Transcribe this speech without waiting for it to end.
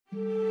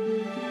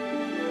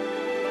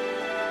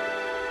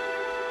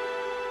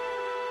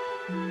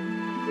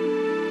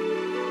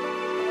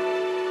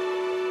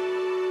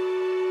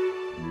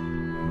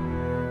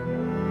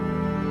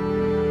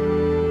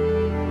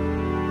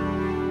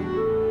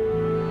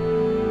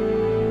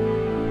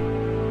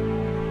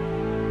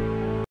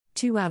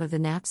Two out of the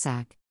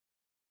knapsack.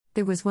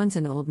 There was once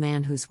an old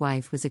man whose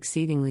wife was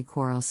exceedingly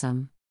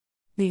quarrelsome.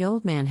 The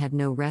old man had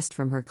no rest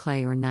from her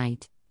clay or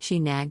night, she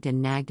nagged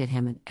and nagged at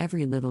him at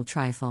every little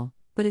trifle,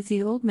 but if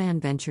the old man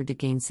ventured to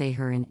gainsay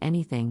her in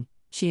anything,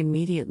 she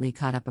immediately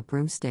caught up a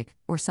broomstick,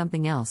 or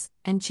something else,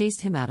 and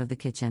chased him out of the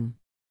kitchen.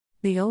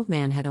 The old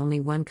man had only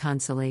one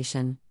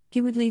consolation: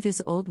 he would leave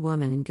his old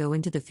woman and go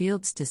into the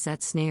fields to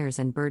set snares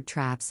and bird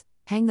traps,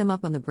 hang them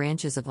up on the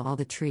branches of all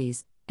the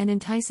trees, and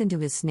entice into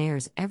his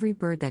snares every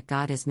bird that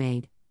God has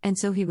made, and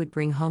so he would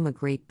bring home a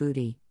great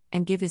booty,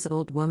 and give his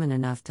old woman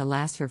enough to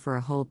last her for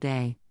a whole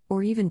day,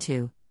 or even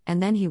two,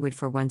 and then he would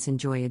for once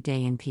enjoy a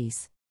day in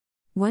peace.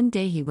 One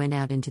day he went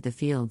out into the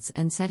fields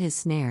and set his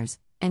snares,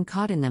 and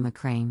caught in them a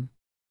crane.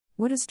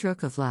 What a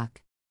stroke of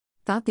luck!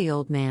 Thought the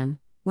old man,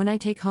 when I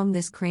take home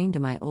this crane to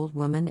my old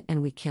woman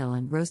and we kill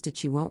and roast it,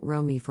 she won't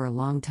row me for a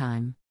long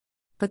time.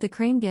 But the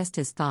crane guessed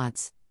his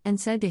thoughts,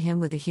 and said to him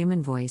with a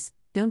human voice,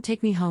 "Don't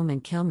take me home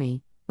and kill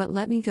me, but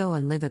let me go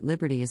and live at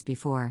liberty as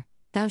before.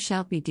 Thou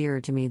shalt be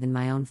dearer to me than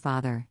my own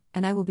father,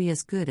 and I will be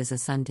as good as a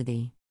son to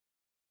thee."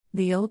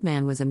 The old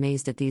man was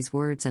amazed at these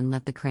words and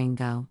let the crane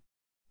go.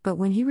 But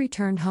when he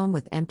returned home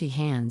with empty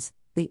hands,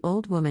 the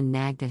old woman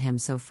nagged at him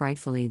so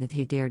frightfully that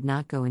he dared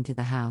not go into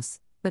the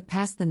house, but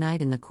passed the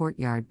night in the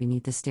courtyard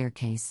beneath the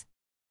staircase.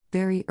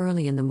 Very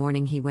early in the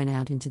morning he went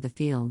out into the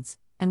fields,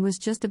 and was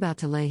just about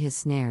to lay his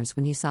snares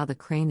when he saw the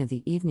crane of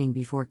the evening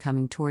before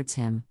coming towards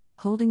him,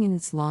 holding in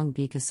its long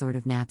beak a sort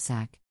of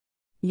knapsack.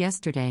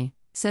 "Yesterday,"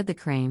 said the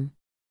crane,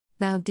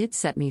 "thou didst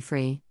set me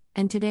free,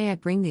 and today I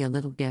bring thee a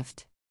little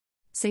gift.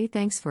 Say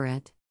thanks for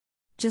it.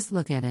 Just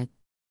look at it."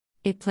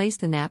 It placed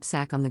the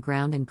knapsack on the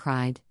ground and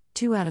cried,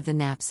 "Two out of the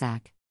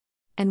knapsack."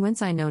 And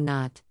whence I know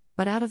not,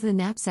 but out of the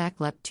knapsack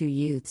leapt two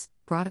youths,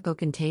 brought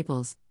oaken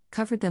tables,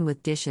 covered them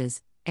with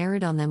dishes,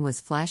 aired on them was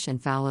flesh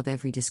and fowl of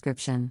every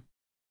description.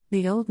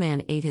 The old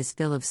man ate his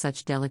fill of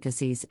such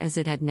delicacies as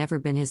it had never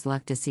been his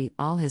luck to see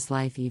all his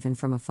life even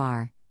from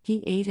afar.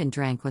 He ate and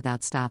drank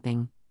without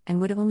stopping, and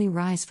would only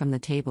rise from the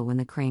table when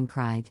the crane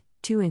cried,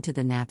 "Two into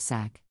the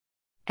knapsack."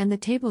 And the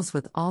tables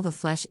with all the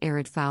flesh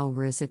arid fowl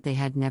were as if they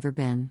had never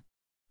been.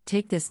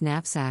 "Take this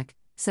knapsack,"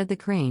 said the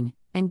crane,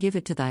 "and give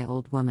it to thy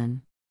old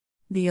woman."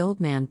 The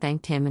old man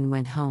thanked him and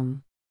went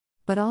home.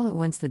 But all at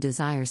once the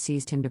desire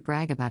seized him to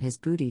brag about his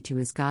booty to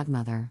his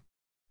godmother.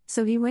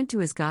 So he went to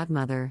his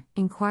godmother,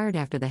 inquired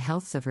after the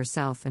healths of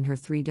herself and her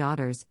 3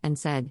 daughters, and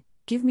said,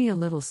 "Give me a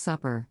little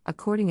supper,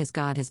 according as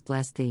God has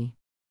blessed thee."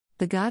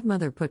 The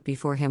godmother put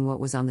before him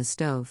what was on the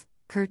stove,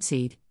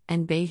 curtsied,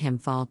 and bade him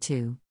fall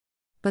to.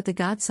 But the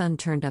godson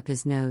turned up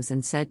his nose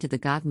and said to the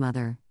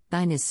godmother,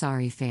 "Thine is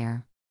sorry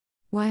fare.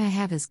 Why, I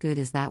have as good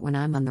as that when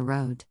I'm on the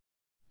road.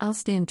 I'll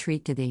stand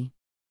treat to thee."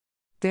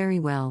 "Very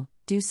well,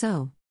 do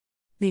so."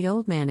 The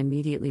old man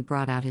immediately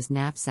brought out his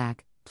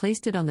knapsack,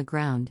 placed it on the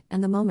ground,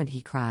 and the moment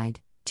he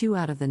cried, "Two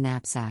out of the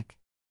knapsack."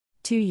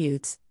 Two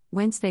youths,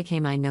 whence they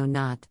came I know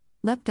not,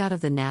 leapt out of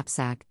the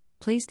knapsack,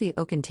 placed the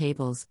oaken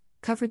tables,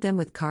 covered them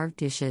with carved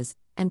dishes,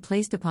 and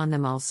placed upon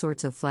them all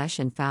sorts of flesh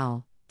and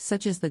fowl,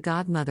 such as the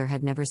godmother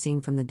had never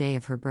seen from the day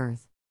of her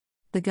birth.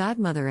 The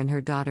godmother and her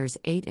daughters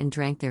ate and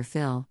drank their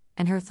fill,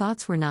 and her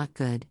thoughts were not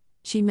good.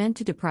 She meant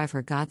to deprive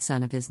her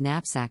godson of his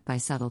knapsack by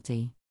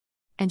subtlety.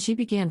 And she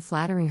began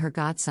flattering her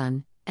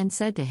godson, and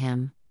said to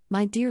him,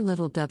 "My dear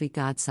little dovey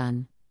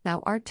godson,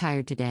 thou art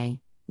tired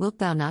today, wilt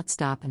thou not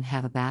stop and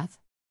have a bath?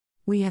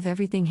 We have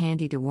everything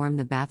handy to warm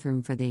the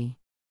bathroom for thee."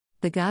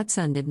 The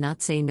godson did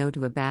not say no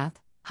to a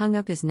bath, hung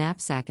up his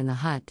knapsack in the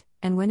hut,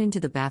 and went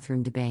into the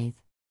bathroom to bathe.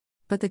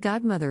 But the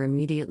godmother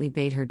immediately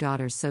bade her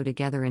daughters sew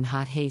together in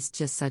hot haste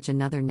just such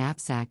another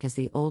knapsack as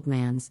the old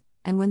man's,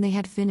 and when they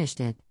had finished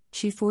it,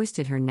 she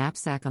foisted her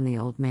knapsack on the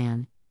old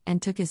man, and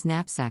took his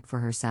knapsack for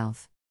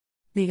herself.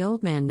 The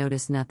old man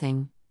noticed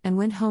nothing, and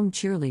went home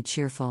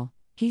cheerful.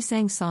 He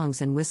sang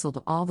songs and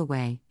whistled all the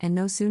way, and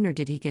no sooner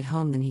did he get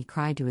home than he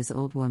cried to his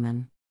old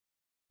woman,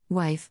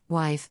 "Wife,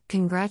 wife,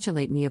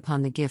 congratulate me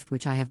upon the gift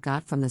which I have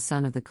got from the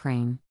son of the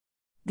crane."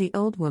 The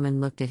old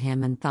woman looked at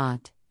him and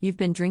thought, "You've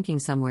been drinking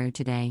somewhere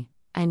today,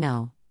 I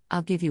know,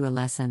 I'll give you a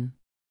lesson."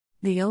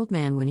 The old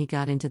man, when he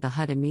got into the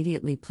hut,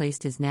 immediately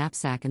placed his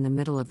knapsack in the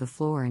middle of the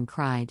floor and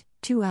cried,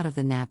 "Two out of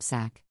the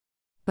knapsack."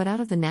 But out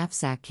of the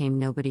knapsack came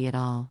nobody at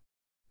all.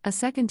 A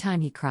second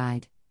time he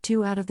cried,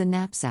 "Two out of the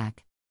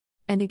knapsack."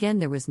 And again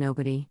there was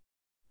nobody.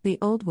 The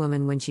old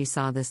woman, when she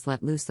saw this,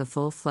 let loose the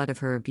full flood of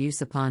her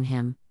abuse upon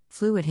him,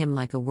 flew at him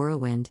like a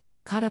whirlwind,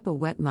 caught up a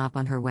wet mop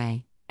on her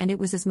way, and it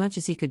was as much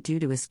as he could do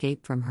to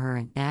escape from her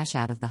and dash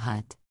out of the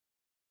hut.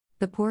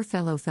 The poor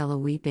fellow fell a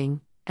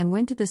weeping, and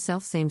went to the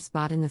selfsame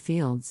spot in the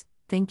fields,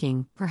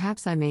 thinking,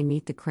 "Perhaps I may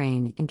meet the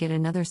crane and get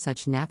another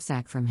such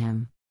knapsack from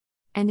him."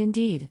 And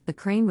indeed, the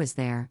crane was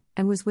there,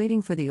 and was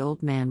waiting for the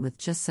old man with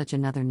just such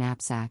another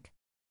knapsack.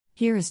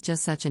 "Here is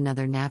just such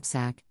another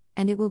knapsack,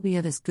 and it will be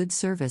of as good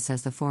service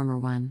as the former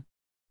one."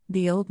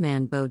 The old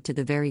man bowed to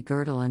the very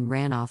girdle and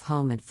ran off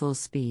home at full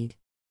speed.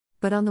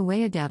 But on the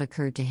way a doubt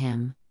occurred to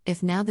him: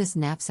 if now this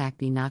knapsack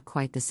be not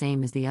quite the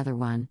same as the other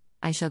one,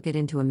 I shall get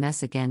into a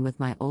mess again with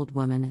my old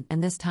woman,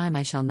 and this time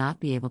I shall not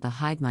be able to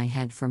hide my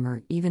head from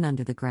her even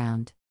under the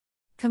ground.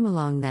 Come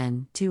along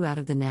then, 2 out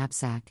of the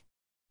knapsack.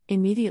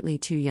 Immediately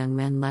 2 young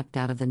men leapt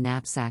out of the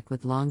knapsack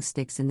with long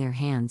sticks in their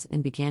hands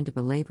and began to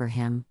belabor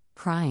him,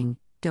 crying,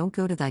 "Don't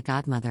go to thy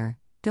godmother,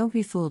 don't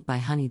be fooled by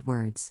honeyed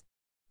words."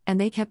 And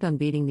they kept on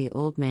beating the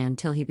old man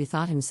till he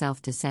bethought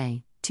himself to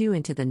say, "2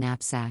 into the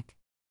knapsack."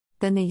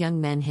 Then the young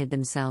men hid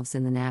themselves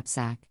in the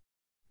knapsack.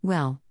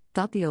 Well,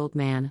 thought the old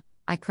man,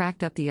 I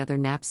cracked up the other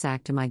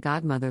knapsack to my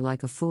godmother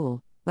like a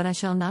fool, but I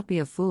shall not be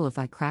a fool if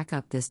I crack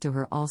up this to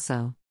her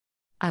also.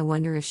 I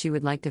wonder if she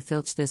would like to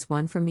filch this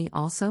one from me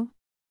also?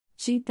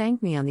 She'd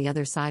thank me on the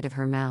other side of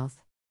her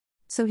mouth.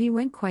 So he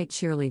went quite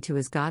cheerily to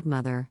his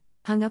godmother,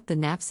 hung up the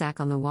knapsack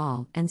on the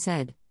wall, and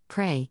said,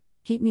 "Pray,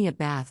 heat me a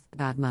bath,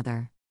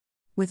 godmother."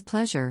 "With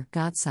pleasure,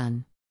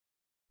 godson."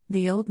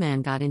 The old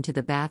man got into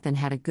the bath and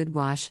had a good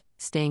wash,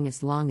 staying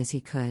as long as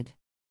he could.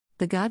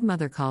 The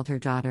godmother called her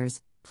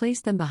daughters,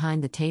 placed them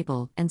behind the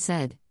table, and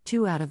said,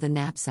 "2 out of the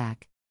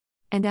knapsack."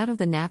 And out of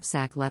the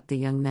knapsack leapt the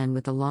young men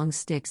with the long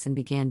sticks and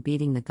began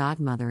beating the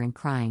godmother and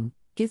crying,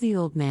 "Give the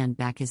old man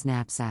back his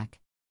knapsack."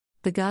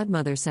 The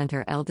godmother sent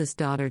her eldest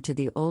daughter to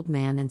the old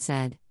man and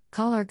said,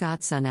 "Call our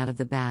godson out of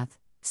the bath,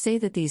 say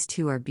that these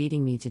 2 are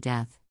beating me to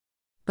death."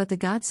 But the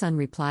godson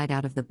replied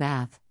out of the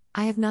bath,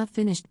 "I have not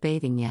finished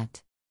bathing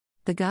yet."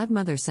 The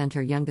godmother sent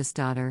her youngest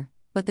daughter,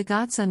 but the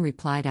godson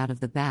replied out of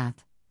the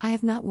bath, "I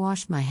have not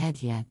washed my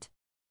head yet."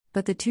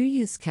 But the 2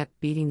 youths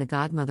kept beating the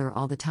godmother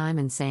all the time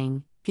and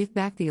saying, "Give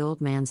back the old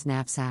man's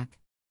knapsack."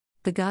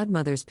 The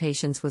godmother's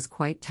patience was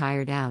quite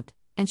tired out,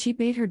 and she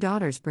bade her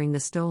daughters bring the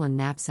stolen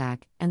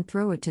knapsack and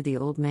throw it to the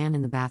old man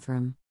in the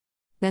bathroom.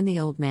 Then the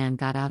old man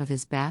got out of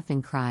his bath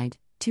and cried,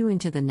 "2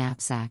 into the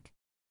knapsack."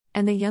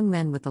 And the young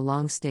men with the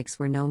long sticks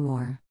were no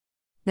more.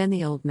 Then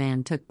the old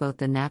man took both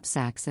the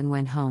knapsacks and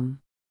went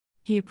home.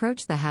 He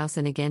approached the house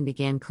and again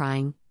began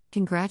crying,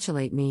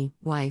 "Congratulate me,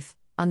 wife,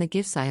 on the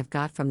gifts I have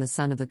got from the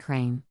son of the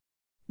crane."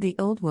 The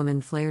old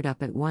woman flared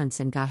up at once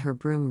and got her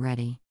broom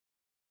ready.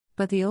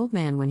 But the old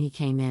man, when he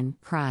came in,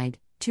 cried,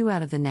 "2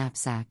 out of the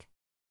knapsack."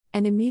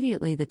 And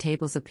immediately the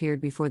tables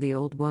appeared before the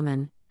old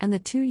woman, and the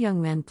 2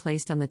 young men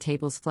placed on the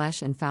tables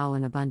flesh and fowl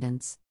in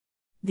abundance.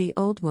 The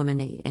old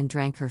woman ate and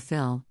drank her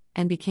fill,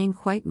 and became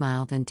quite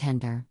mild and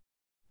tender.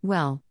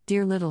 "Well,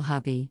 dear little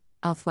hubby,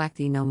 I'll thwack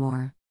thee no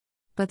more."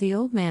 But the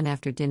old man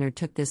after dinner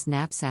took this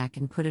knapsack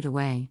and put it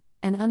away,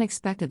 and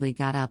unexpectedly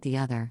got out the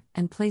other,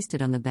 and placed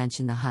it on the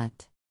bench in the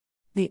hut.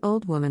 The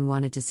old woman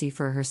wanted to see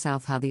for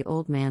herself how the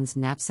old man's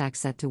knapsack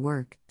set to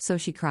work, so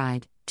she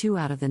cried, "2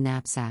 out of the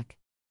knapsack."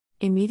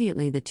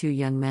 Immediately the 2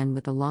 young men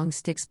with the long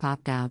sticks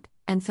popped out,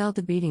 and fell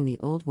to beating the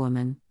old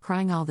woman,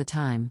 crying all the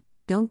time,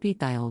 "Don't beat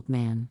thy old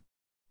man.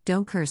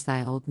 Don't curse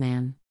thy old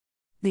man."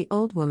 The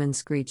old woman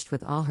screeched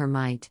with all her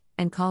might,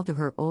 and called to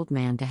her old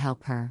man to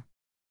help her.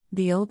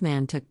 The old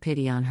man took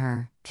pity on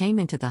her, came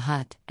into the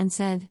hut, and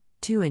said,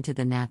 "2 into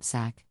the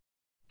knapsack."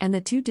 And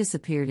the 2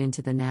 disappeared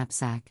into the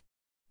knapsack.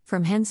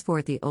 From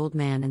henceforth the old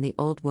man and the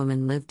old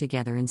woman lived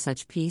together in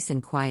such peace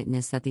and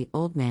quietness that the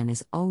old man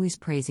is always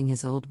praising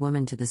his old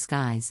woman to the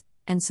skies,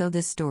 and so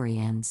this story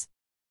ends.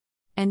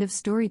 End of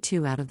story.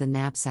 2 out of the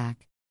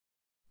knapsack.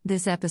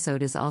 This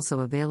episode is also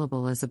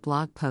available as a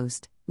blog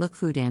post. Look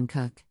Food and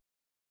Cook.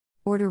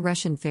 Order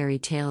Russian Fairy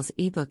Tales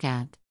ebook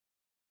at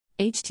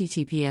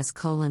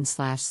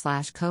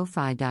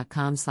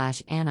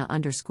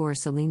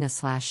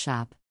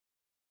https://ko-fi.com/Anna_Selena/shop.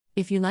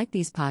 If you like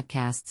these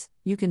podcasts,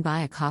 you can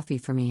buy a coffee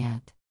for me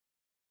at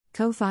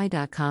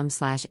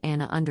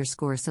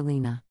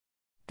ko-fi.com/Anna_Selena.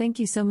 Thank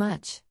you so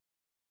much.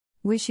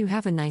 Wish you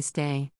have a nice day.